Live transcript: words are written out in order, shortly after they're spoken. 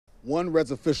One res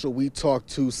official we talked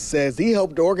to says he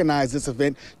helped organize this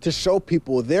event to show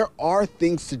people there are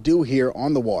things to do here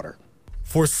on the water.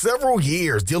 For several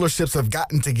years, dealerships have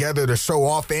gotten together to show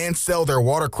off and sell their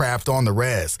watercraft on the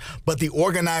res. But the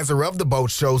organizer of the boat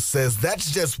show says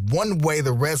that's just one way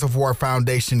the Reservoir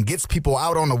Foundation gets people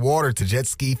out on the water to jet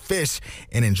ski, fish,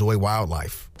 and enjoy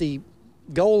wildlife. The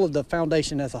goal of the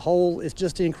foundation as a whole is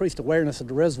just to increase awareness of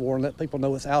the reservoir and let people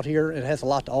know it's out here and it has a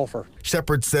lot to offer.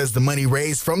 Shepard says the money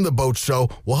raised from the boat show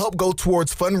will help go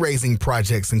towards fundraising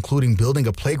projects, including building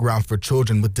a playground for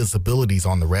children with disabilities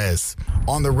on the res.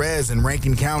 On the res in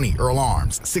Rankin County, Earl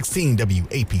Arms, 16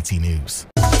 WAPT News.